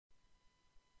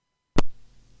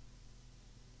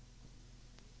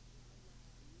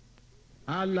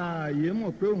alààyè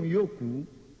mọ̀ pé òun yóò kú,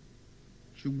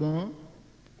 ṣùgbọ́n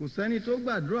kò sẹ́ni tó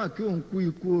gbàdúrà kí òun kú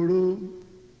ikú oró.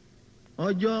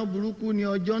 Ọjọ́ burúkú ni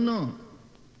ọjọ́ náà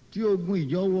tí ogun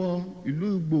ìjọ wọ ìlú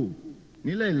Ìgbò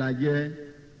nílẹ̀ Ìlàjẹ,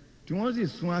 tí wọ́n sì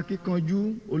sun akíkanjú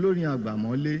olórin àgbà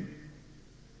mọ́lé.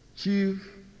 Chief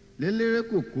Léléré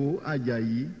Kòkó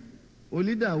Àjàyí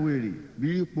Olídàwèrè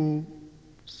Bírípo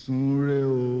sunre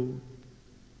o.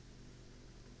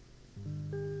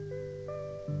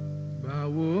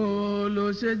 Báwo ló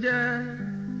ṣe jẹ́?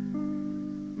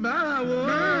 Báwo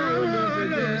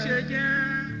ló ṣe jẹ́?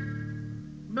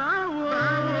 Báwo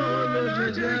ló ṣe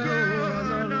jẹ́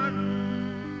Ọlọ́run?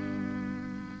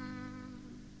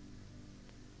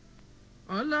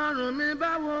 Ọlọ́run mi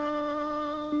báwo?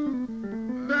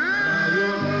 Báwo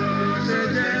ló ṣe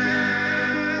jẹ́?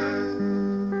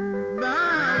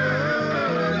 Báwo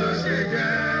ló ṣe jẹ́?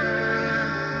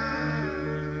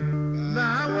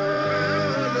 Báwo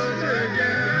ló ṣe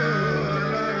jẹ́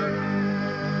Ọlọ́run?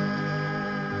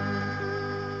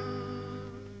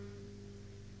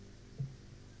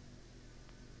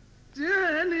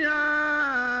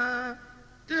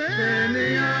 Tí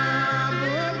ènìyàn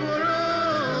búburú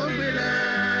gbilẹ̀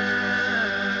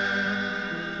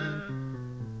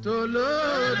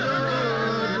tolódodo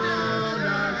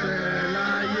láṣẹ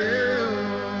láyé o.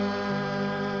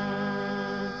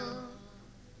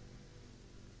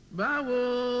 Báwo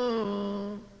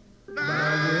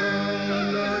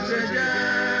ló ṣe jẹ́?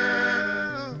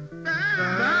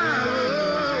 Báwo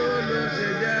ló ṣe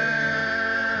jẹ́?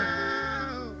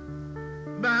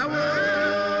 Báwo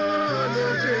ló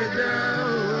ṣe jẹ́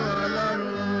Ọlọ́run?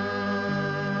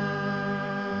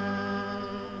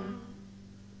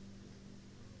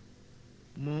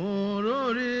 Mo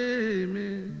rórí mi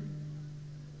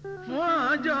fún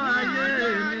ọjọ́ ayé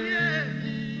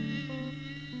mi.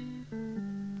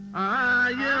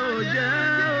 Ayé ò jẹ́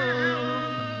o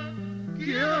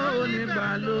kí ó ní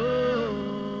bàlò.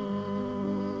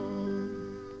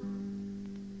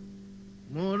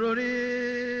 Mo rórí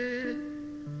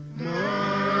mi fún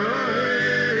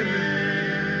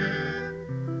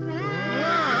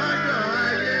ọjọ́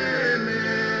ayé mi.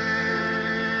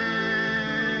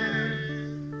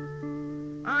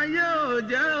 Ayé ò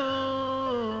jẹ́ o.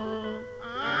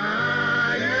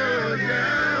 Ayé ò jẹ́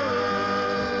o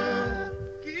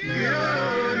kí ó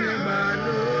ní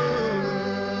bàlò.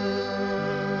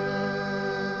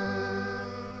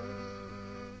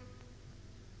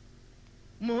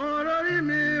 Mo rórí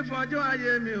mi fọjọ́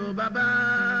ayé mi ò bàbá.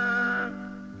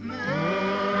 Mo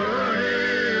rórí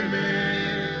mi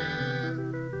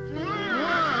fún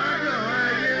ọjọ́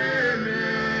ayé mi.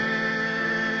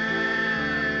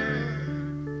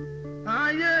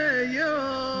 Ayé yìí o.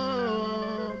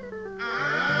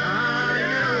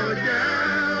 Ayé ò jẹ́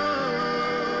o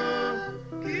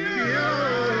kí ó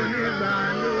ní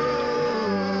bàlò.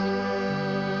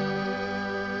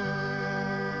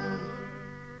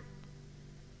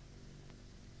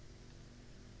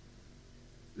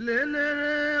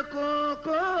 Léléré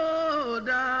Kòkó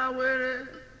dáwèrè,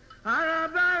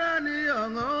 arabara ni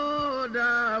ọ̀ngàn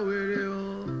dáwèrè o.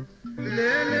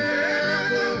 Léléré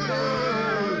Kòkó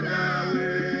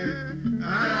dáwèrè,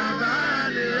 arabara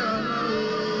ni ọ̀ngàn o.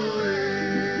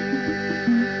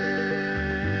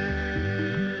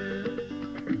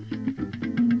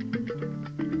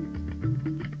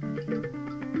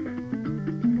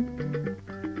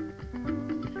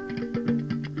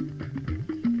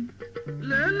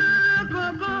 Léléré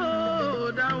Kòkó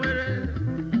dáwèrè,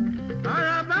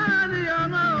 arabara ni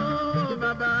ọ̀ngàn o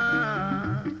bàbá.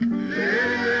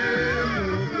 Léléré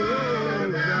Kòkó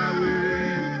dáwèrè,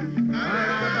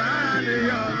 arabara ni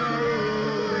ọ̀ngàn o.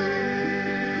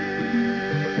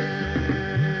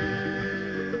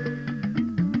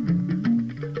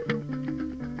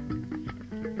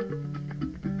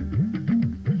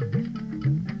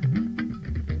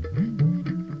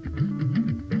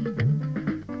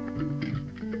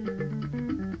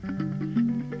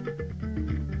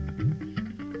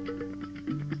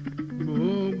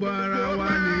 Gbogbo ara wa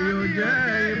ni ó jẹ́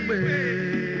ìpè.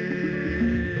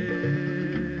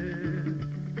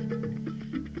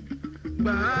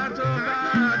 Gbà tó bá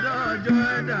dọ́jọ́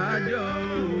ìdájọ́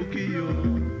òkìyò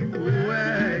owó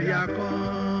ẹ̀yà kan.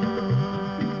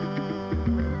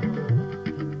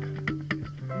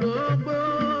 Gbogbo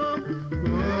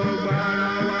ara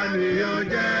wa ni ó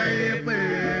jẹ́ ìpè.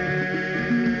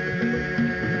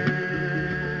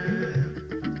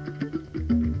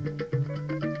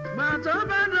 Gbà tó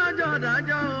bá dọ́jọ́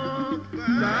dájọ́ o.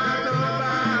 Gbà tó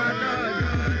bá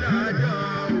dọ́jọ́ dájọ́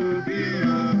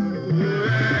òkìyò owó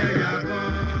ẹ̀yà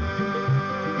kan.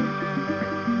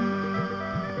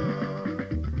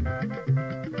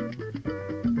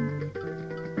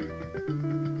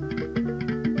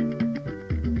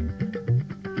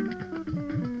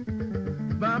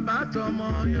 tọmọ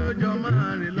yóò jọ máa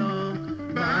rìn lọ.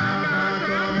 Bàbá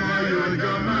tọmọ yóò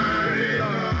jọ máa rìn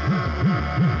lọ.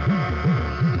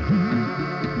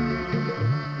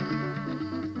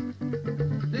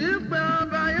 Ìpè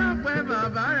ọba yóò pè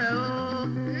bàbá rẹ̀ o.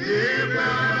 Ìpè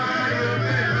ọba yóò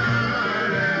pè bàbá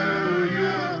rẹ̀ o.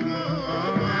 Yóò mú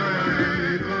ọmọ rẹ̀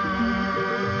nìkan.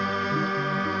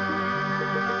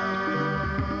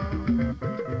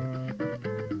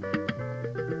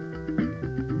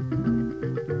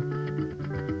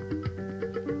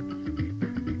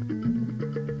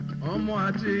 Ọmọ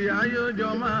àti ìyá yóò jọ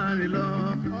máa rìn lọ.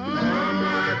 Ọmọ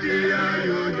àti ìyá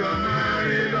yóò jọ máa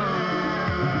rìn lọ.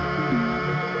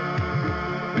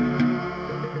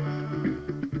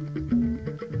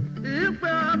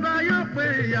 Ìpè ọba yóò pe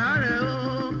ìyá rẹ̀ o.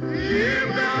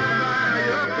 Ìpè ọba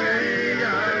yóò pe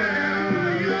ìyá rẹ̀ o.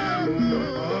 Yóò mú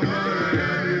ọmọ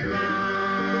rẹ̀ nìkan.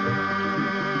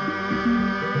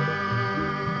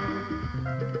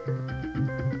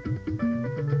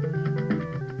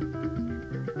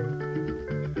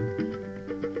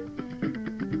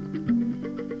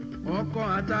 Ọkọ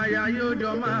àtaya yóò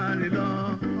jọ máa rìn lọ.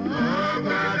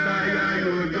 Ọkọ àtaya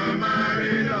yóò jọ máa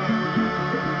rìn lọ.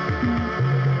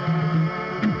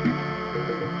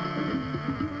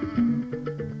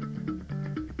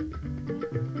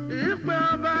 Ìpè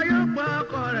ọba yóò pa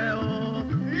ọkọ rẹ̀ o.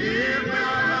 Ìpè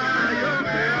ọba yóò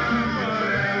pe ọkọ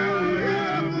rẹ̀ o.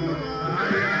 Yóò mú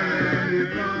aya rẹ̀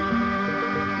nìkan.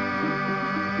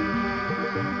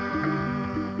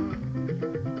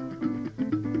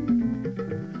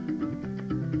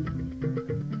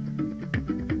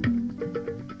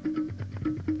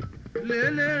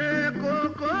 Lélẹ̀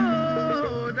kókó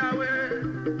dáwé,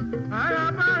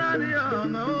 arábára ni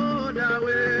ọ̀nà ó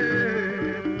dáwé.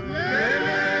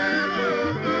 Lélẹ̀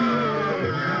kókó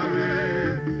dáwé,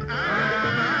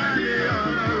 arábára ni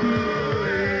ọ̀nà ó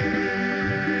wé.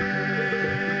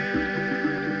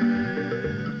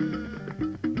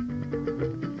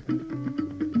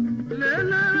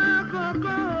 Lélẹ̀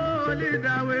kókó lè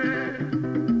dáwé,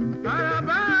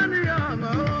 arábára ni ọ̀nà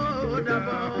ó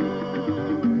dábọ̀.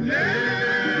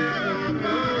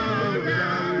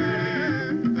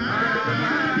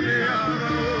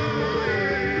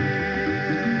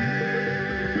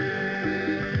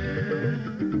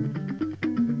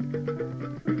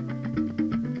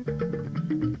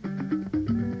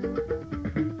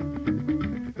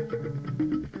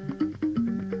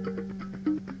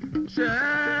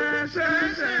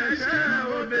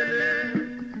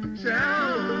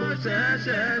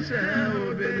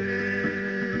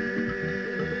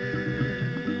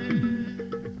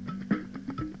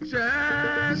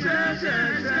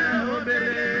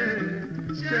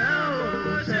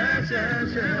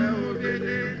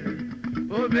 Obele,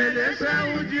 obele ṣe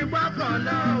ojú gbọ́kàn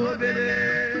lọ obele,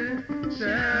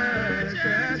 ṣe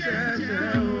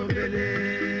obele.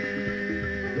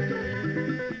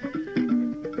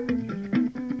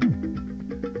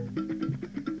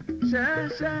 Ṣe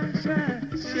obele,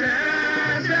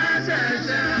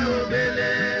 ṣe obele.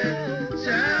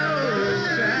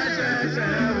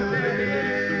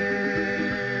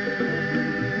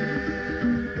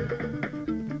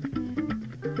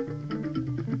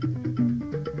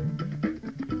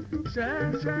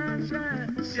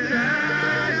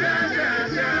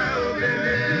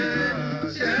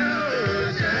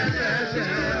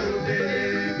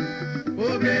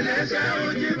 Obele ṣe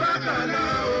ojú bákan lọ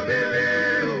obele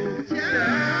o.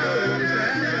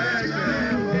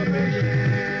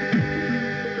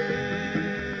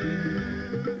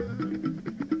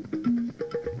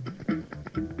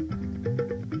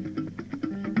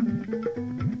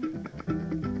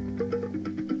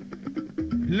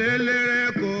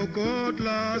 Lélẹ̀ kókó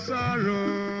lọ sọ̀rọ̀.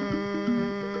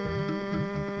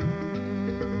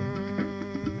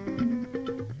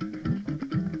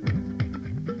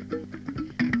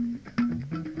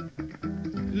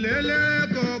 Lélẹ̀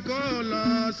kókó lọ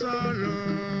sọ̀rọ̀.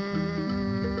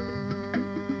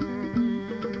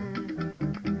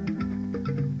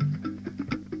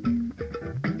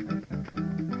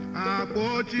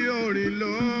 Àpótí orí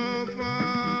ló fọ́.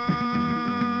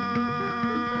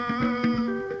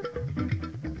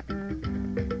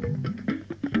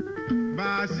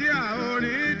 Bàsíà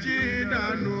orí ti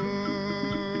dànù.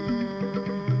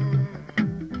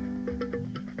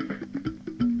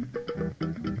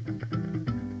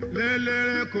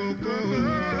 Lélẹ̀ kókó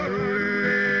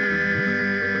rere.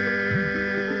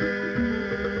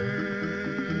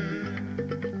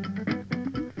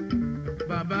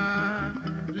 Bàbá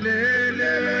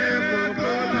lélẹ̀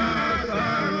kókó lọ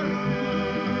sọ̀rọ̀.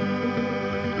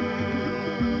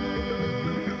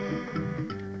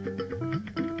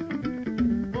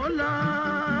 Ó lọ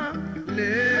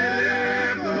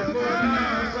lélẹ̀ kókó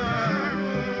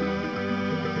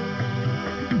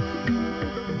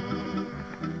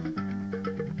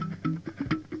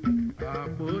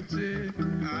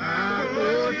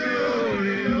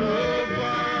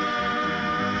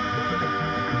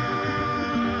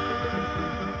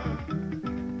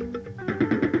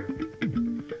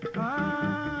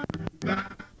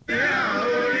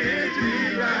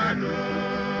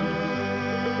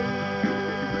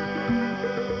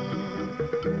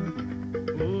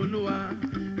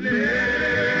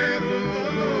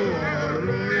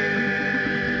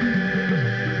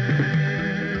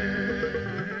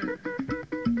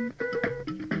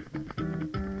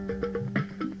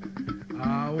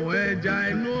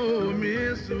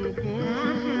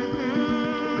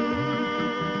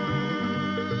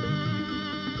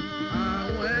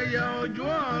ojú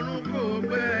ọ̀run kò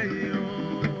gbẹ̀yìn o.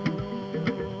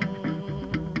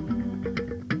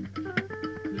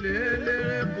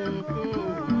 Lélẹ́rẹ́ kòkó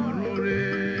ọ̀run re.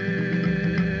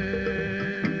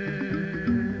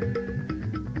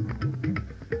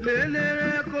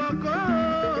 Lélẹ́rẹ́ kòkó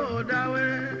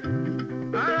dáwẹ́rẹ́.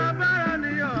 Arabara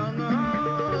ni ọ̀ngàn.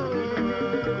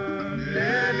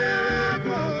 Lélẹ́rẹ́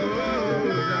kòkó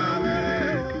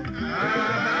dáwẹ́rẹ́.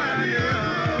 Arabara ni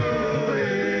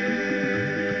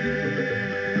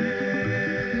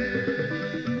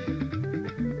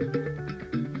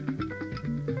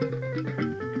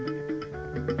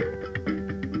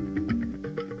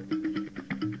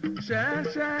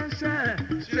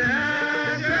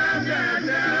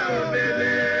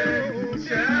Obele.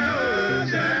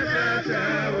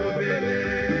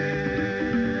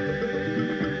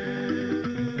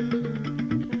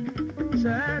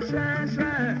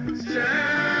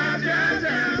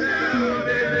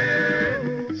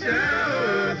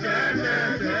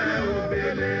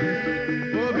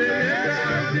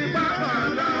 Obele.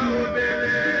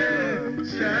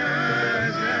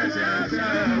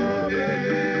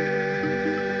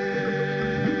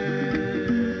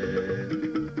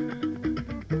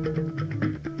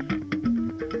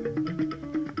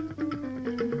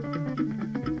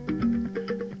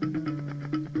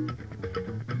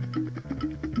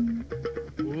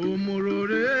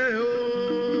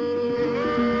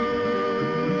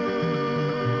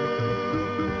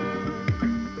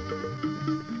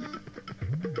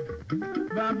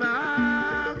 Bàbá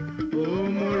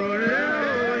òmùròrè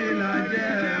o ìlàjẹ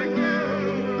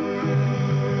wòrò.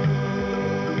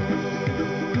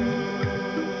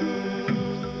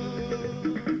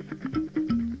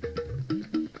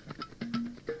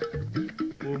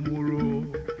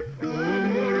 Òmùròrè o.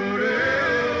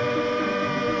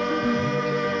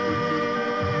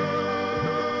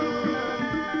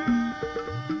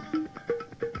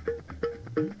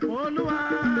 Olúwa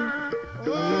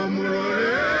òmùròrè.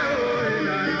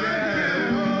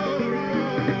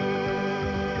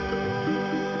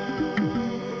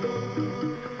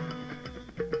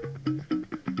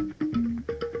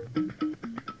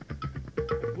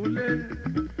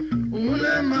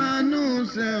 Ule manu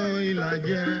se o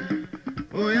Ilaje,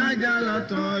 oya jala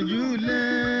tọ́jú lé.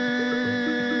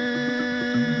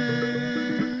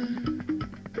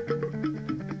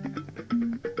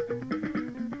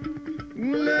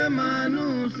 Ule manu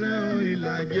se o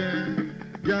Ilaje,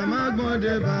 jama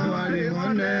gbọ́dẹ̀ bá wa rè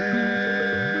wọ́n dẹ́.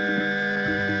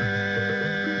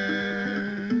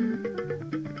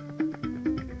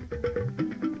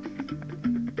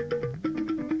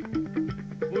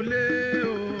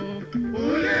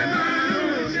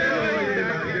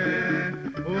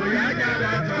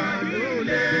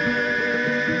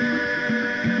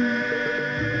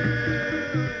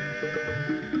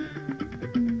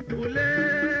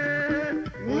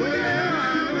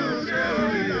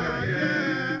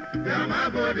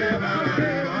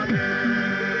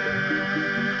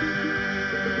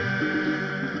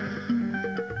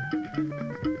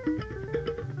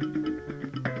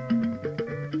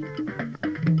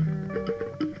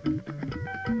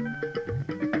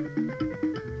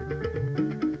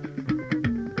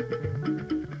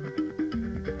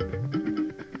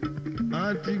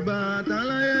 Àtìgbà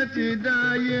táláyé ti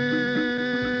dáyé.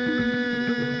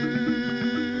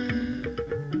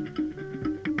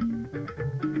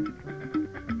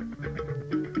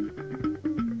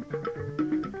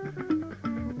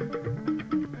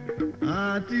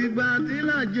 Àtìgbà tí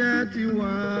Ilaje ti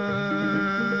wà.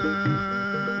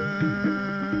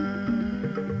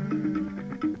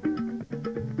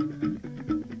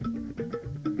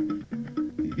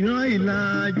 Ìran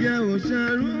Ilaje ò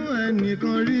ṣẹrú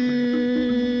ẹnìkan rí.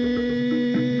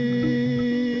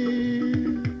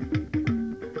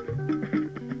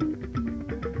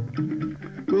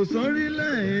 Kò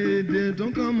sórílẹ̀-èdè tó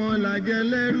kàn mọ́ Ilaje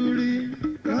lẹ́rú rí.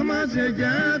 Ká má ṣe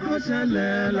jẹ́ kó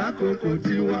ṣẹlẹ̀ lákòókò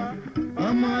tiwa.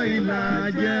 Ọmọ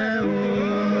Ilaje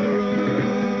òmùrò.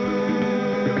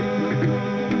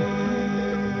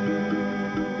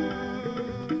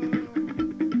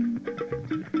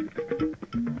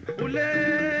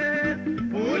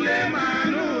 Ule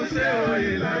manu se o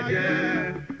Ilaje,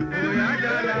 oya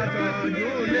jala tọ́jú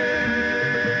lé.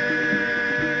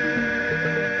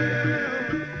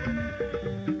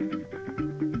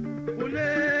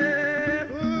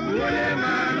 Ule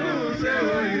manu se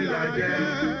o Ilaje,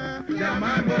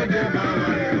 jama gbọ́dẹ̀ bá wa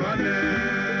rè wọ́n dẹ́.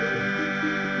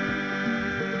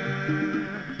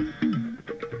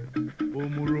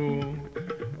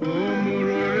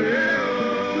 Òmùrò rè o.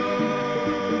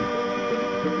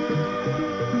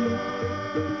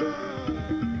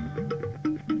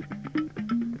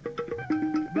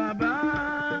 Bàbá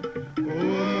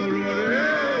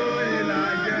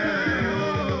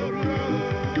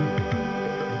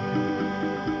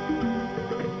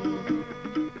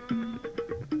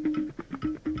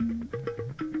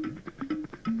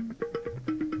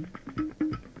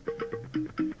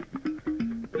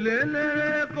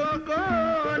lélẹ́rẹ́ kókó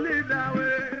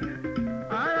lídàwé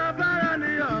arábára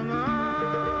ní ọ̀ngọ́.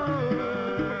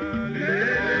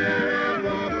 Lélẹ́rẹ́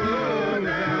kókó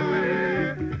lídàwé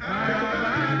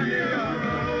arábára ní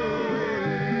ọ̀ngọ́.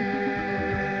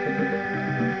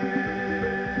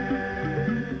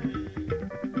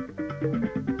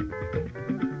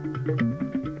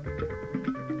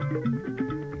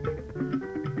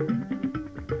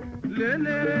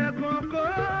 Lélẹ́rẹ́ kókó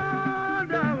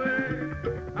dàwé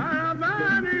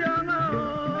arábára ní ọ̀ngọ́.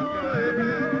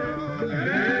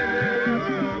 Lélẹ́rẹ́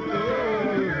kókó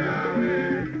dàwé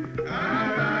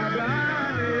arábára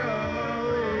ní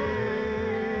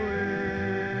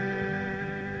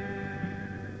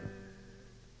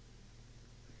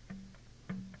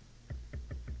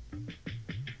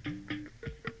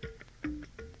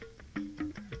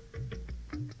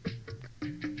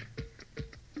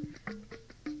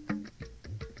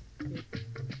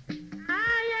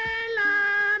Ayé lọ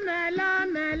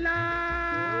mẹ́lọ́mẹ́lọ́,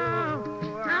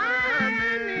 ayé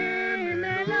mi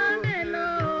mẹ́lọ́mẹ́lọ́.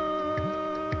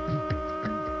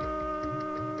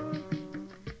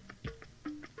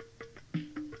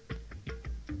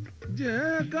 Jẹ́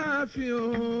ká fi o,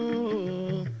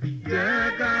 jẹ́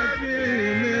ká fi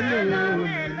mélòó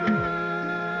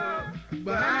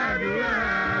gbàdúrà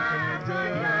fọjọ́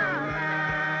ọ̀la.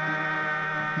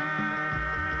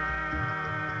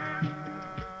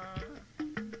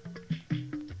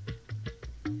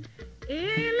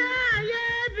 Ilé ayé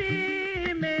bí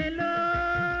mélòó,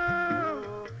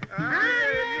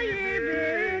 ayé yìí bí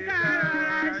ká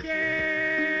rọra ṣe.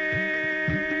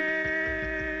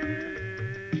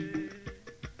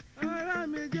 Ará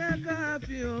mi jẹ́ ká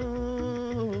fi o,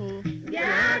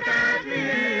 Jẹ́ ká fi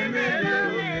mélòó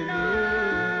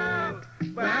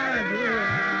gbàdúrà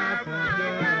fọjọ́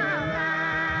ọ̀la.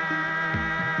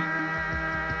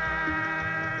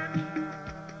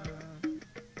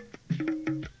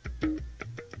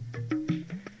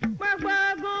 Gbogbo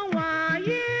ogun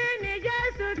wọ̀nyí ni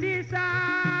Jésù ti sá.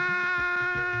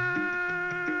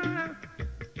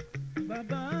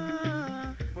 Bàbá,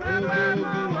 Gbogbo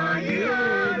ogun wọ̀nyí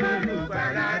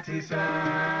olùgbàlà ti sá.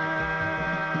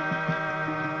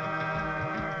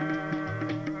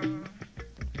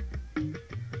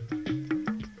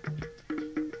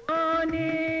 Ó ní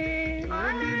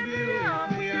bí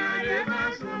òpin ayé bá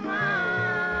súnmọ́.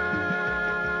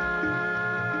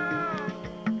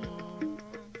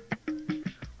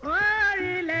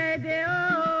 Orílẹ̀-èdè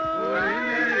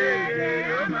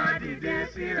yóò máa dìde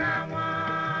síra wọn.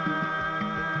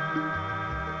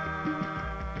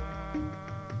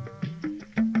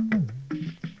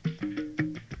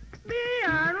 Bí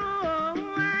ọ̀run òun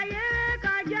ayé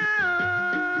kọjá o.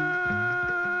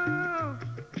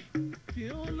 kí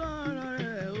ó lọ́rọ̀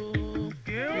rẹ̀ o,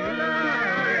 Kí ó lọ́rọ̀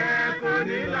rẹ̀ kò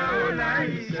ní lọ́wọ́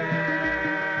láì ṣẹ.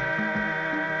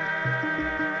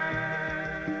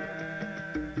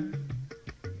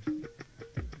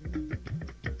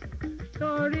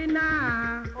 Torí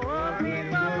náà, òfin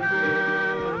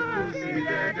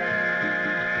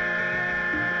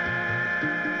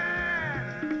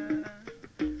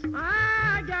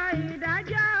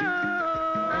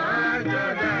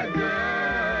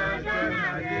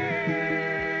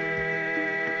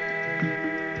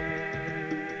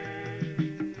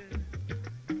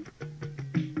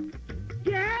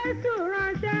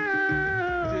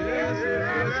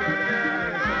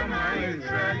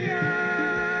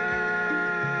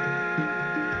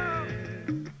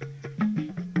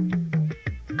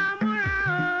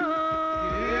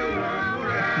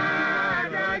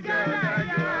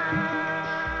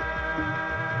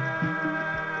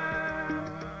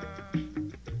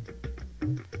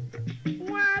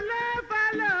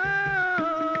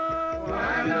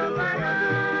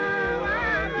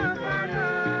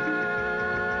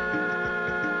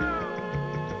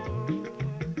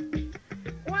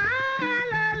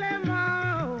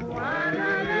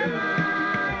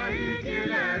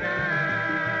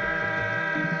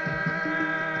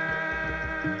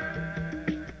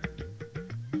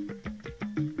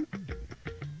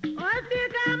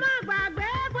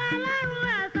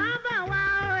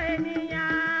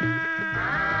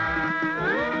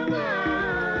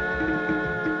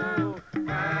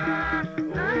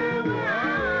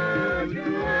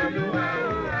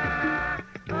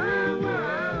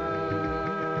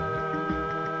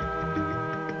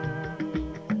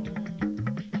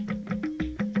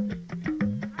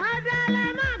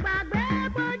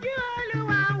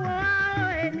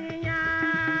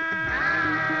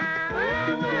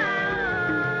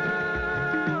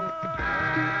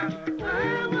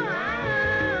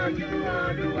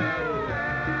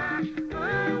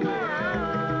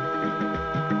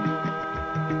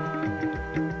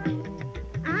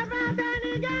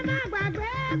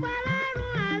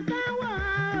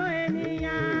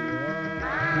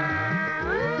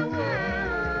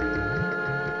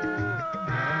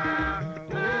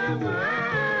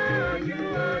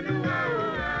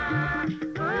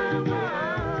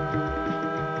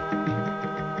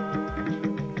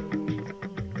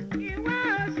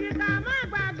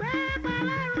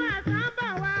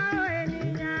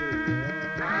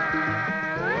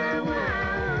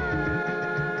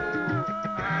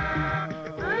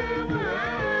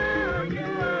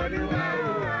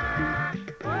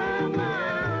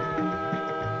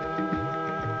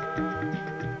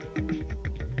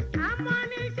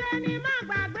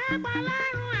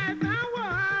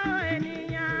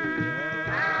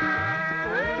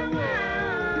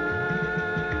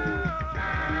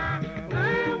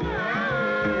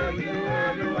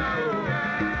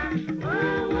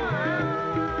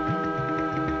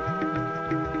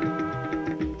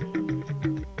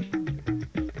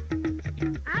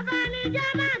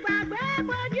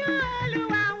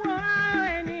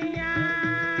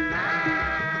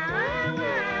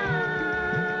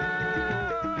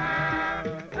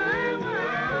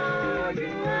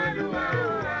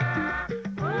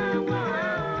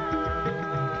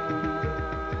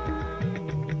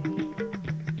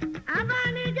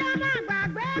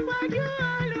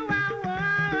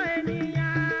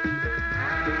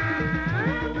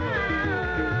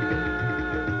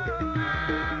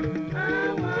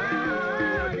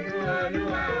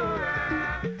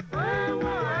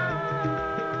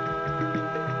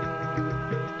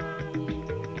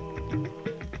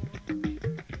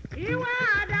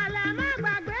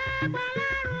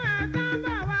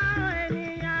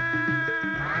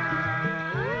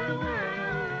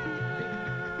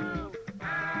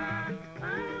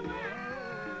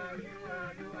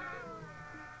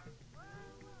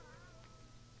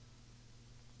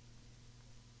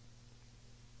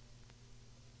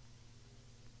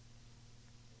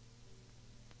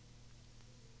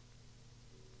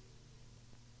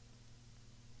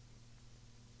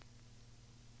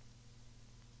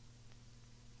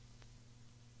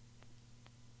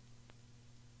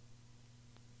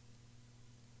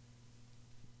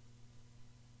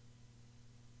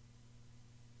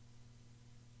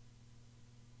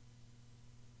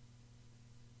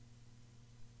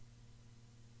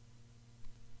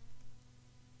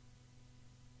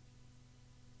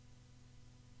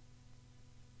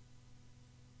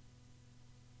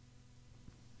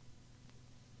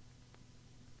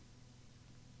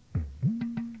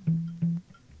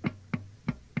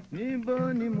níbo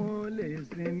ni mo lè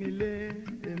sinmi lé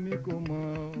èmi kò mọ̀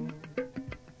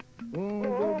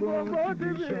ohun gbogbo ti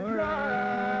di ṣọ́ra.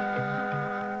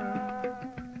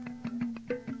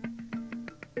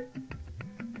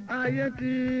 Ayé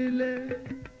ti le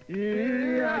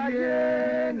ìrírí ayé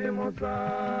ni mo sọ.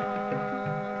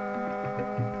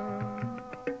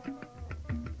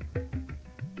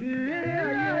 Ìrírí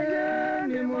ayé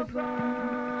ni mo sọ.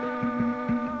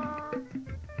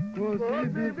 Kò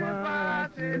síbi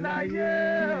fàtí láyé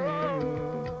o.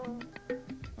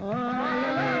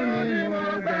 Ọlọ́run ni mo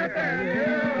gbẹ́kẹ̀lé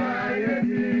ayé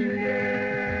ti le.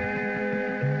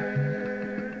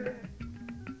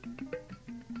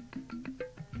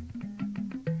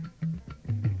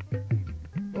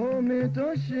 Omi tó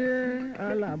ṣe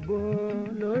àlàbò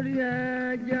lórí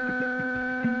ẹja,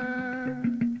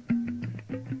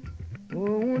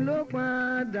 òun ló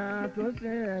padà tó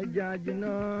ṣe ẹja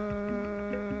jìnnà.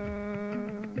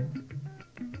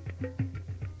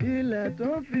 Ilẹ̀ tó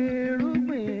fi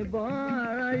irúgbìn bọ́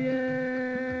aráyé,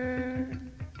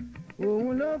 òun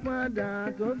ló padà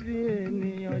tó fi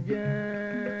ènìyàn jẹ.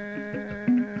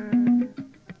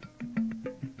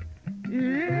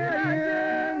 Ìrírí ayé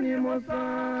ni mo sọ,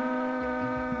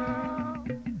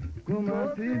 kò mọ̀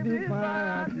síbi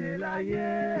fàtí láyé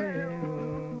o.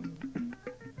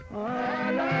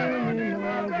 Ọlọ́run ni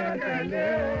mo gbẹ́kẹ̀lé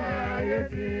ayé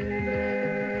ti le.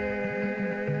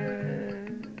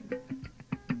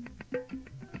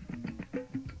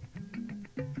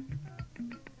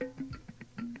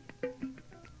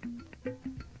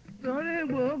 Torí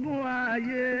gbogbo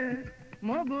ayé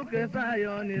mo gòkè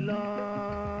sáyọ nílọ.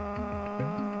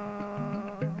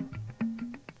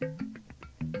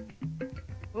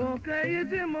 Òkè yìí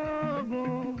tí mo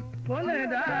gùn kó lè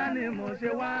dá ni mo ṣe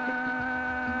wá.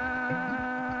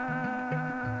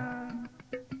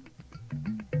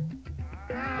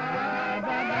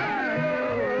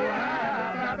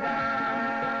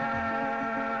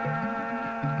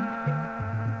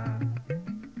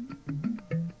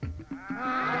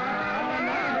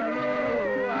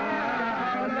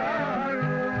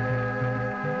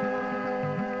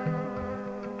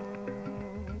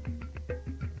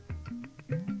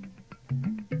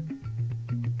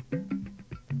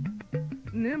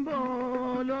 Níbo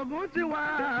lógun ti wá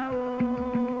o?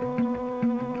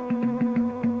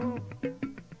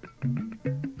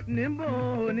 Níbo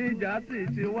níjà sì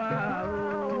ti wá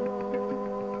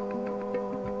o?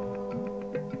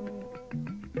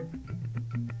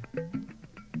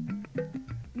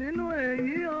 Nínú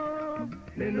èyí o,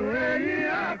 nínú èyí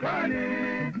akọni,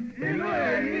 nínú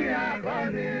èyí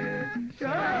akọni,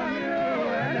 ṣọ́ mi o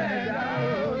ẹlẹ́dàá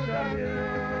o, ṣọ́ mi o.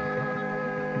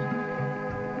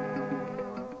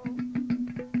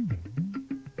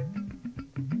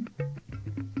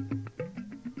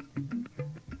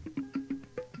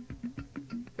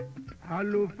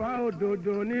 Àlùfáà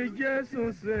òdodo ni Jésù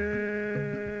ṣe.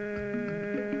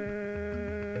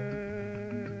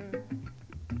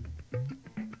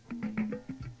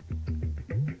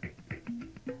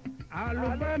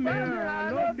 Àlùfáà mìíràn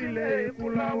ló fi lè kú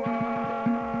lọ́wọ́.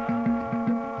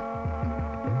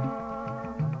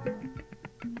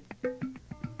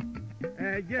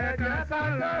 Ẹ jẹ́ ká sá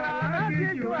lọ́ra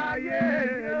kíjú ayé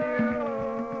o.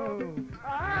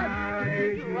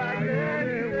 Kíjú ayé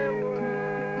o.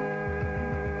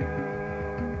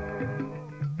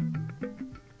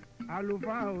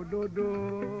 Àlùfáà òdodo,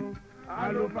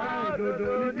 àlùfáà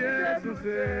òdodo ni Jésù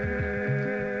ṣe.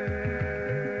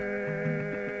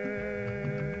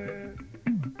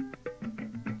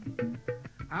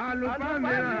 Àlùfáà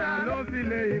mìíràn ló fi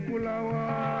lè ikú lọ́wọ́.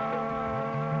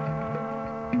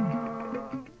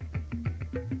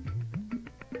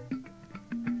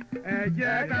 Ẹ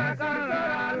jẹ́ ká sọ̀rọ̀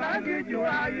alágíjú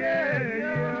ayé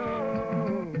yìí o,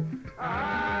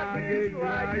 alágíjú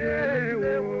ayé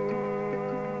wo.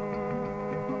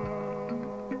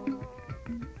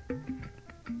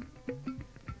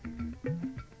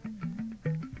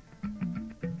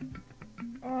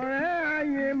 Ọ̀rẹ́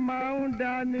ayé máa ń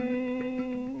dání,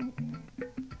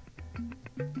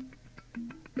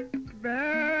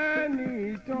 bẹ́ẹ̀ ni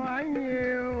ìtàn ayé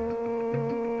o.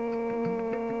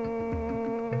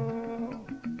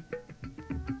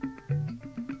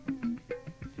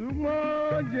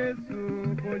 Ṣùgbọ́n Jésù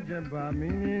kò jẹ́ bà mí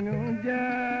nínú jẹ́,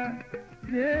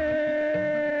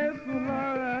 Jésù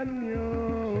lọ́ra ni o.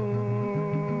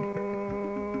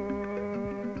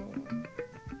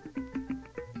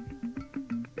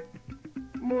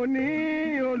 Mo ní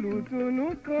olùtùnú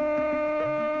kan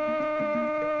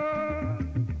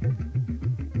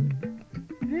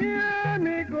tí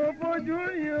ẹni kò fojú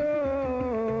rí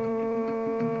o.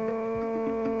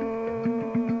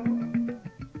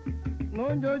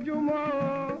 Lójoojúmọ́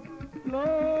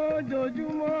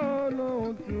lójoojúmọ́ ló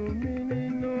ń tù mí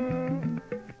nínú.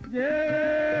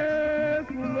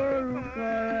 Jésù lórúkọ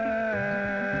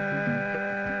rẹ̀.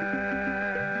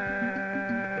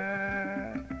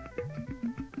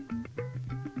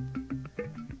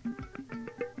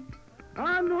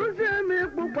 Àánú ṣe mí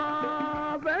púpọ̀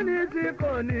fẹ́ni tí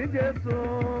kò ní Jésù.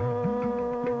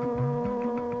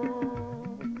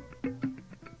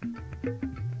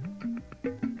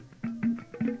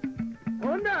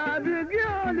 Ó dàbí kí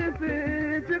olùsí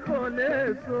tí kò lè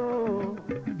so.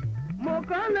 Mo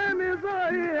kàn lé mi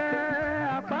sórí ẹ̀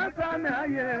àpáta mi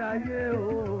ayérayé o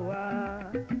wa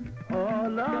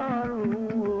Ọlọ́run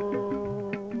o.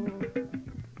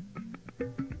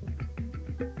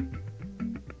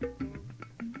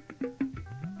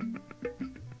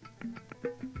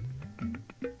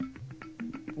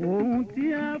 Ohun tí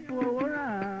a fowó rà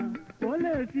ó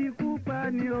lè fi kú pa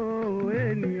ni o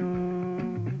ènìyàn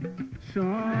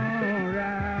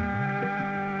ṣọ́ra.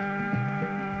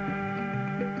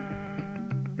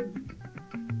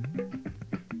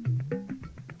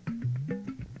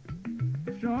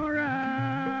 Ṣọ́ra,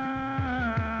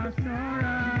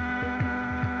 ṣọ́ra.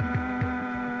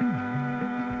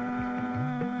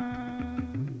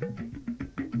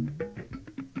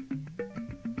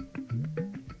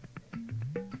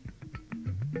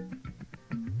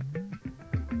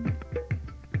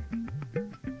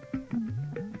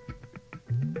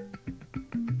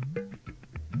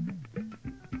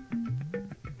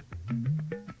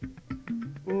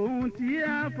 Ohun tí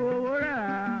a fowó rà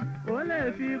ó lè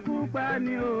fi kú pa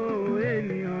ni o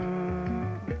ènìyàn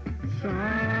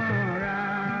ṣọ́ra.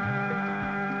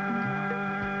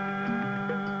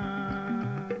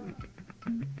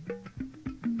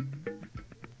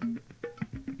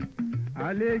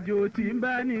 Àlejò tí ń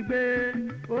bá ní gbé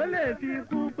ó lè fi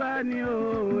kú pa ni o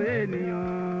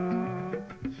ènìyàn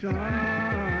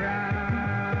ṣọ́ra.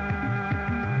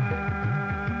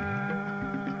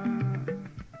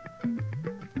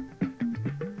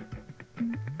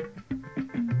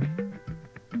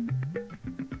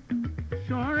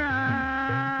 Ṣọ́ra,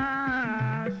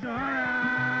 ṣọ́ra.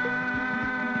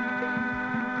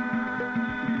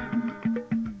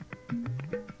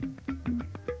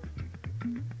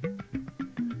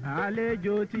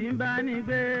 Àlejò tí ń bá ní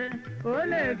gbé ó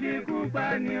lè fi kú pa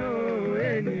ni o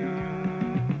ènìyàn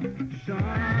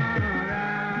ṣọ́ra.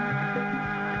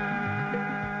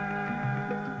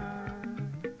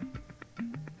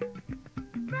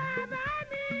 Bàbá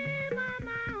mi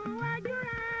màmá ń wájú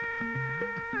rẹ̀.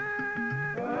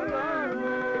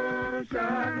 Ọlọ́run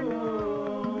ṣàánú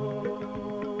o.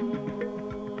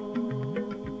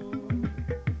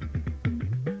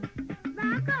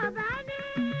 Bákọ̀bá ní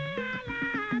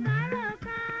alábàárò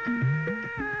kan.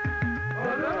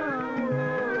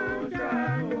 Ọlọ́run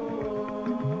ṣàánú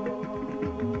o.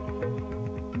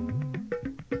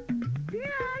 Bí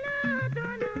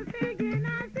olóòtú fi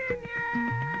jìnnà sí ni ẹ́.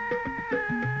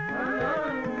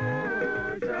 Ọlọ́run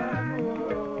ṣàánú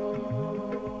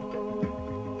o.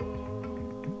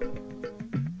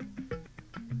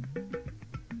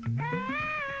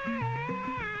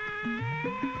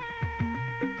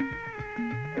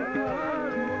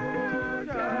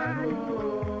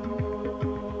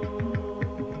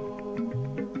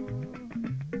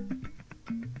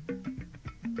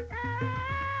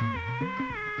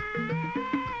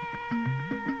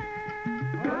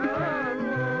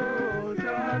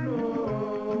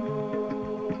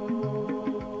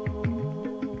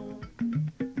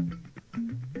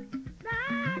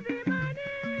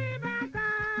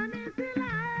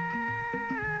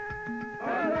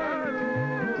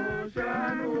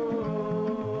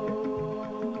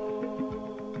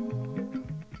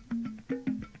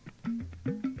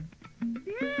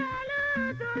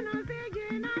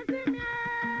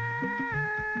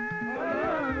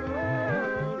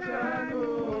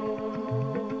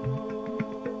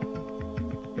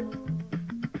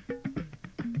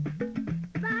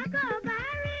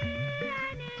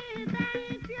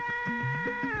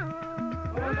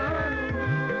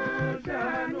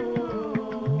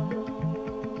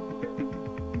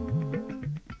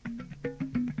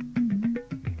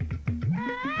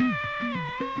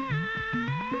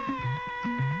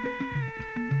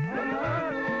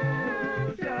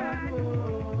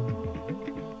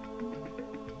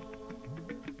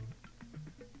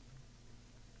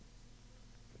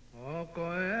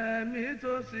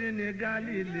 sí ní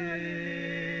Gálílì.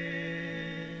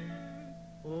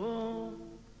 Ó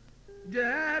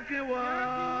jẹ́ kí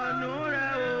wọnú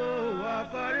rẹ̀ ó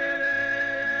ọkọ rere.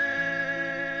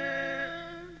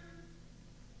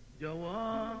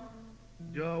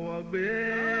 Jọ̀wọ́ gbé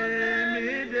mi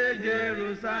dé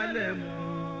Jerúsálẹ́mù.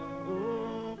 Ó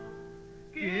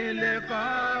lè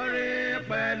kọrin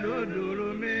pẹ̀lú dùrù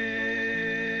mi.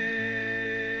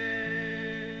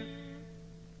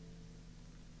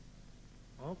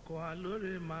 Ọkọ̀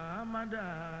alóore máa má dà.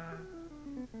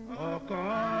 Ọkọ̀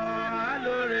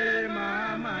alóore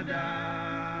máa má dà.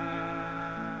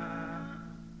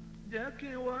 Jẹ́ kí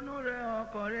n wọnú rẹ̀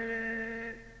ọkọ̀ rere.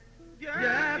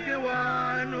 Jẹ́ kí n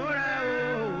wọnú rẹ̀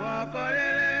ọkọ̀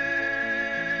rere.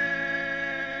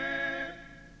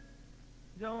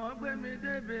 Jọ̀wọ́ gbé mi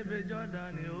dé bèbè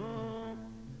Jọ́dánì o.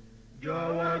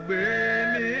 Jọ̀wọ́ gbé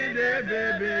mi dé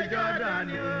bèbè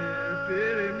Jọ́dánì o.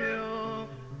 Fèrè mi o.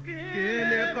 Kí n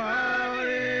lè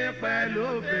kọrin pẹ̀lú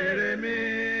fèrè mi.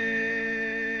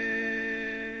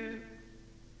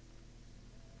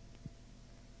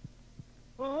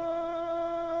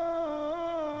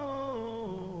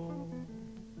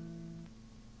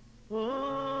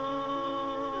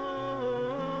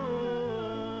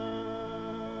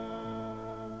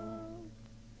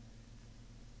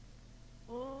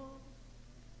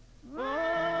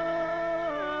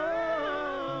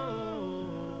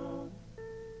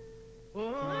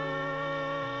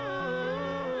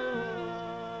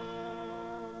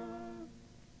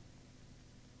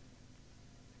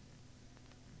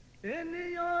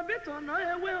 Ènìyàn bí tọ̀nà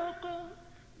ewé oko,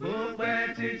 bó pẹ́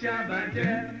títí a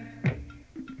bàjẹ́.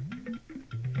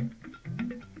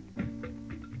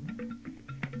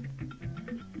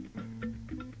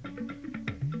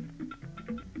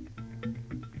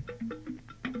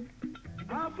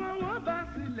 Àfọwọ́bá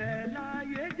sílẹ̀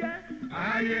láyé jẹ́.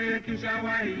 Ayé kìí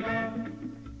ṣàwá ìlọ.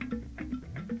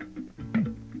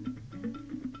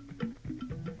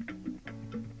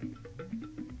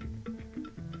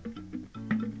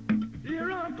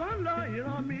 Ìran kan lọ,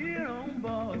 ìran mìíràn ń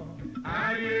bọ̀.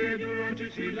 Ayé dúró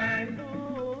títí láì.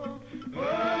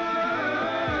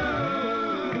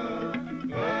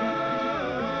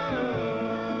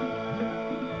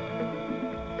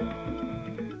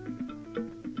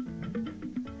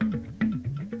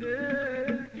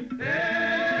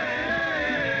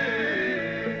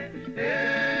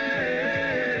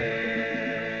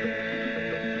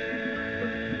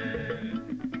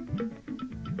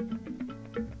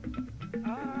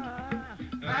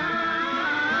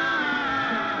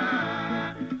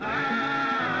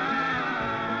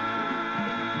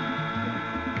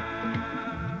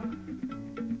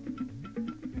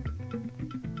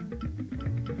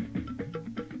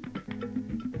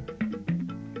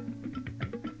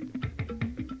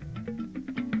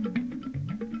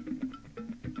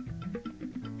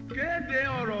 Kéde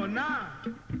ọ̀rọ̀ náà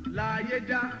láàyè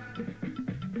já.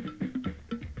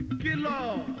 Kìlọ̀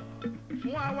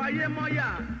fún àwáyé mọ́yà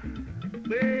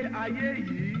pé ayé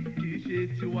yìí kìí ṣe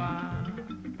tiwa.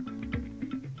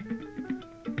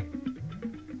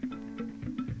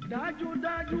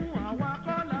 Dájúdájú àwa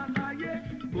kọ́ la láyé.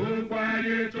 Gbogbo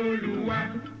ayé tó lù wá.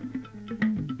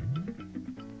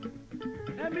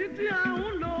 Ẹ̀mí tí a ń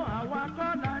lò àwa kọ́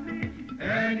la ní.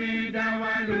 Ẹni dá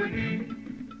wa lónìí.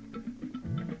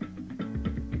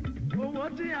 Owó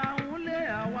tí a ń lé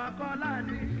àwa kọ́ la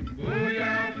ní. Bóyá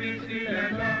ọ́fíìsì lẹ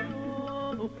lọ.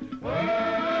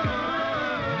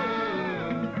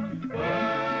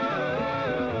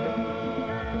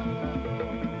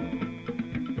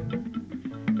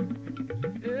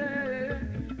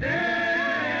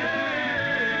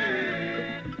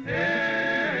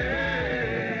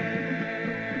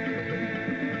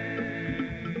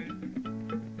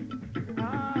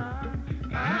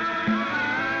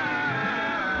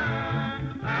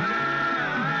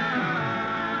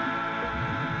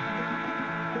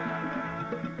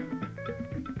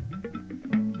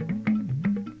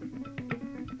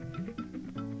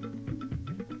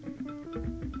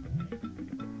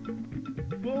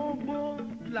 Gbogbo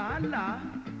làálàá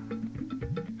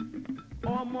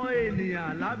ọmọ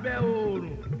ènìyàn lábẹ́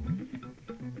oòrùn,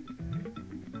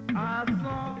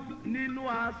 asán nínú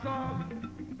asán,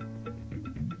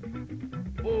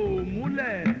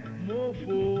 òmùlẹ̀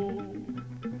mọ́fò.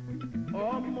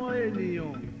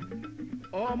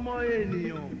 Ọmọ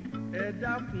ènìyàn ẹ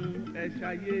dákun ẹ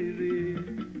ṣayé re.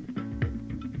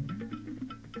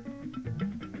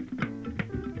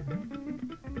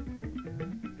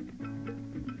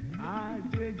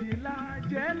 Àjèjì la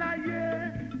jẹ́ láyé.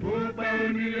 Bó pẹ́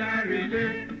onílé àrèlé.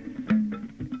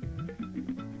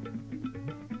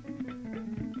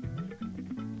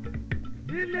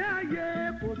 Ilé ayé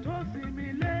kò tó sinmi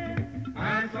lé.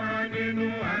 Asán nínú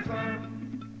asán.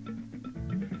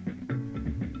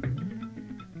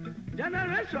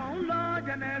 Generation ń lọ,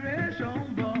 generation ń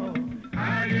bọ̀.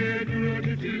 Ayé dúró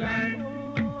títí láé.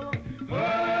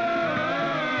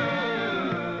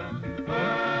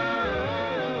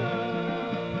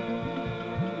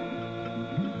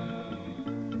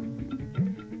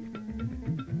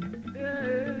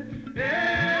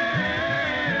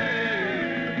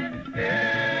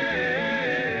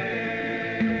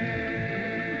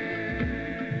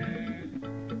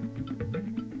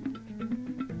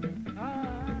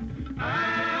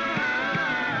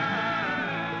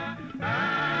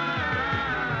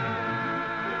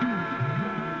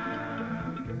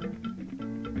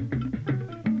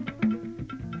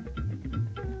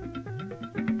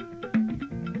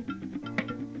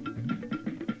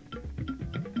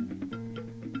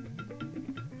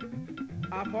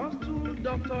 Apostle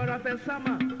Dr. Raphael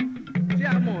Sama tí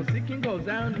a mọ̀ sí King of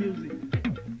Zion Music.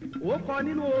 Ó kọ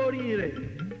nínú orin rẹ̀,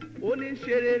 ó ní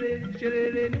ṣe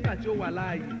rere nígbà tí ó wà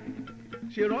láàyè.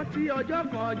 Ṣèrántí ọjọ́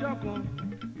kan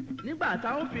nígbà tá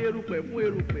ó fi erùpẹ̀ fún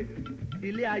erùpẹ̀,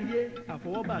 ilé ayé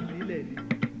àfọwọ́bà sílẹ̀ ni.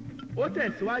 Ó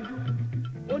tẹ̀síwájú,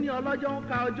 ó ní ọlọ́jọ́ ń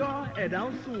ka ọjọ́, ẹ̀dá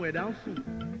ń sùn.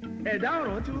 Ẹ̀dá ò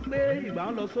rántí wípé ìgbà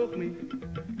ń lọ sópin.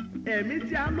 Ẹ̀mí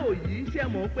tí a ń lò yìí ṣe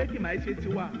mọ̀ pé kì máa ṣe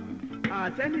tiwa.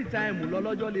 At any time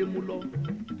lọ́lọ́jọ́ lè mú lọ.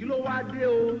 Kí ló wá dé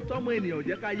o tọ́mọ ènìyàn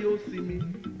jẹ́ káyé ó sinmi?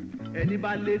 Ẹni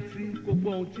bá létí kó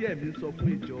gbọ́ ohun tí ẹ̀mí sọ fún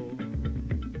ìjọ.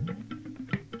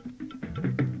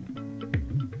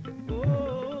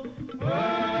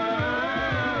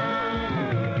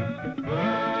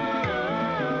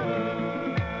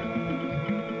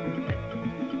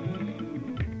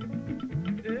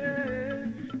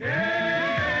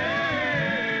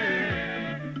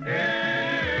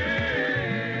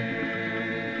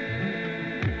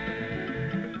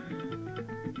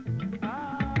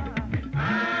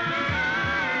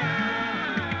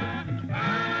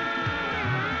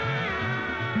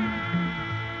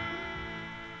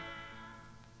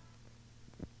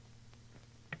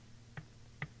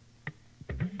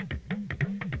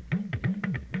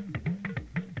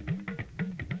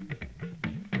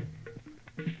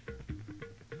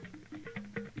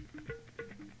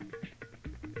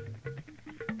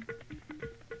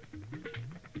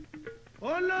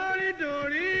 Olórí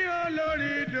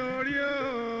dòrí o.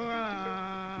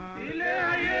 Ilé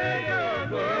ayé yóò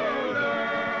lọ.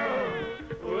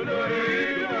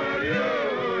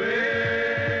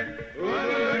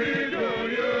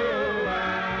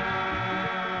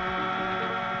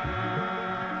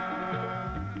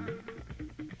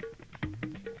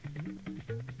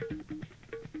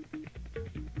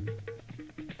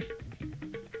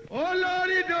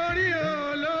 Olórí dòrí o.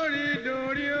 Olórí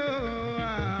dòrí o.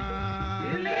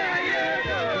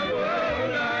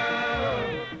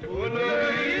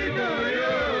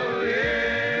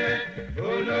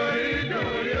 Olórí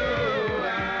dòrí o.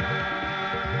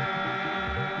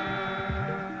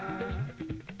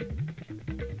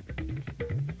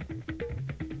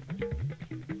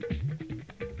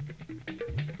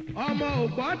 Ọmọ ò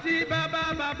gbọ́ ti bàbá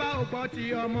ò gbọ́ ti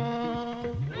ọmọ.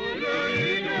 Olórí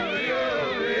dòrí o.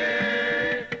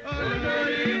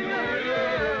 Olórí dòrí o.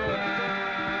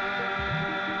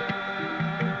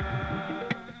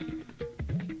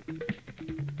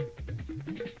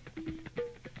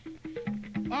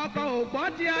 Ọkọ ò gbọ́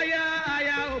ti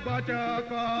aya ò gbọ́ ti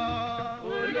ọkọ.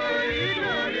 Olórí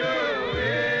dòrí o.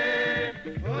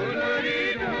 Olórí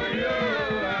dòrí o.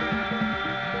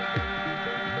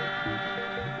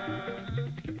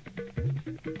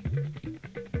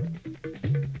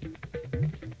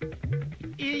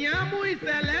 Ìyàn mú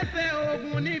ìṣẹ̀lẹ̀ṣẹ̀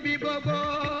ogun níbi gbogbo.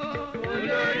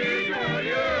 Olórí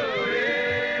dòrí o.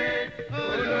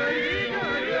 Olórí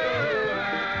dòrí o.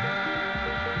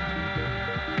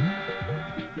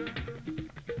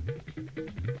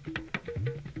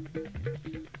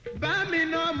 Bá mi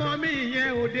ná ọmọ mi yẹn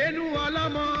ò dénú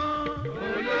ọlọ́mọ.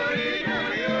 Olórí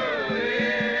dòrí o.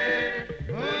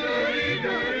 Olórí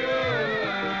dòrí o.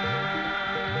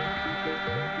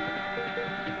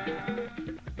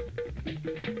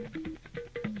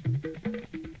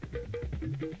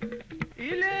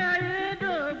 Ilé ayé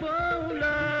dògbò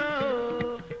lọ.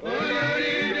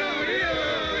 Olórí dòrí o.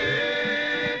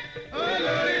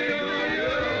 Olórí dòrí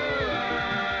o.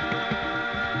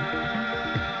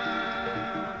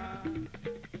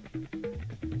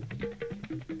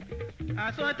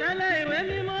 Àsọtẹ́lẹ̀ ìwé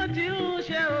mímọ́ tí ń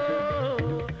ṣe o.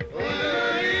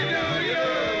 Olórí dòrí o.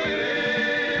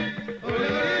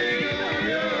 Olórí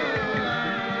dòrí o.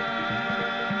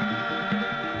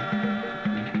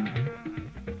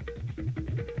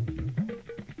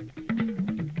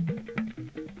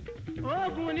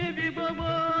 Ogun níbi gbogbo,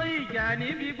 ìjà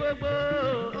níbi gbogbo.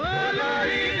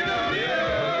 Olórí dòrí o.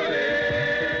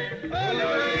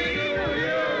 Olórí dòrí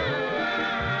o.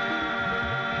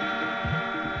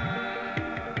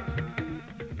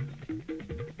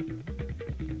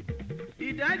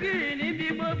 Ìdágìrì níbi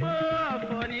gbogbo,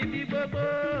 ọ̀fọ̀ níbi gbogbo.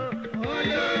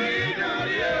 Olórí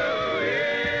dòrí o.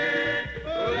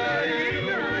 Olórí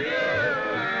dòrí o.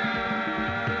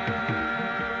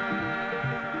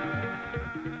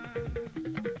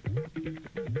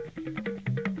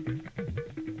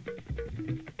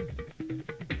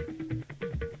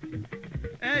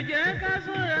 Ẹ jẹ́ ká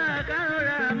ṣọ́ra ká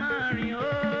rọra máa rìn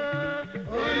o.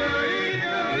 Olórí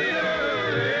dòrí o.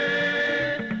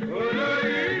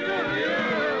 Olórí dòrí o.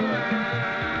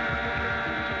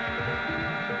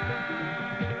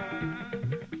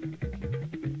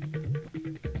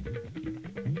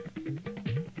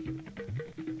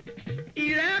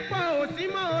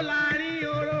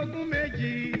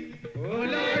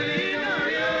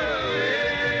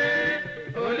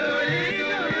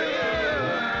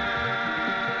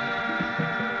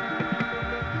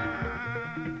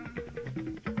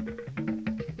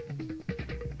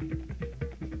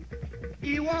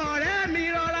 ọ̀rẹ́ mi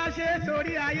rọra ṣe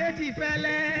torí ayé ti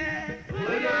fẹ́lẹ́.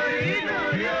 Olórí náà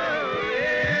yóò wé,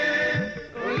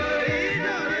 olórí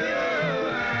náà yóò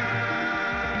wá.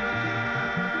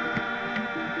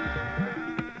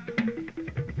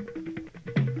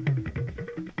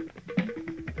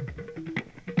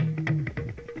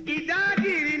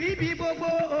 Ìdágìrì níbi gbogbo,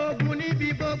 ogun níbi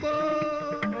gbogbo.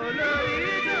 Olórí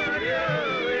náà yóò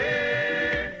wé,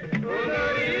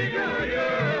 olórí náà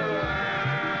yóò wá.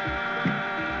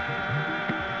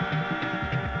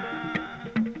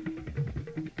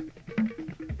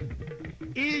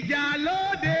 Ìjà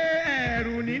lóde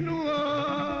ẹ̀rù nínú o.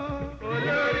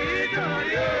 Olórí náà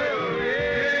yóò wé,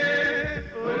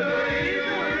 olórí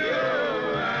náà yóò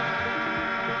wá.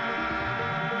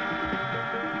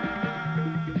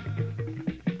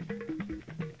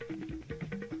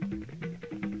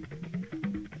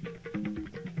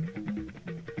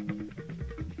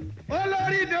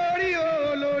 Olórí dorí o,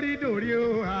 olórí dorí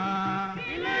o ha.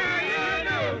 Ilé ayé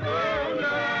náà kò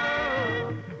lọ,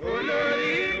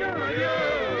 olórí náà yóò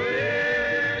wé,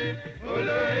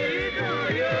 olórí náà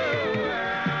yóò wá.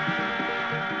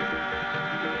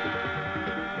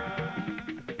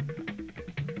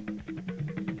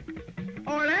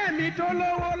 Ọ̀rẹ́ mi tó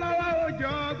lówó lọ́wọ́ ó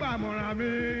jọ gbàmọ̀ràn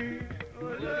mi.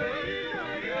 Olórí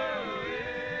náà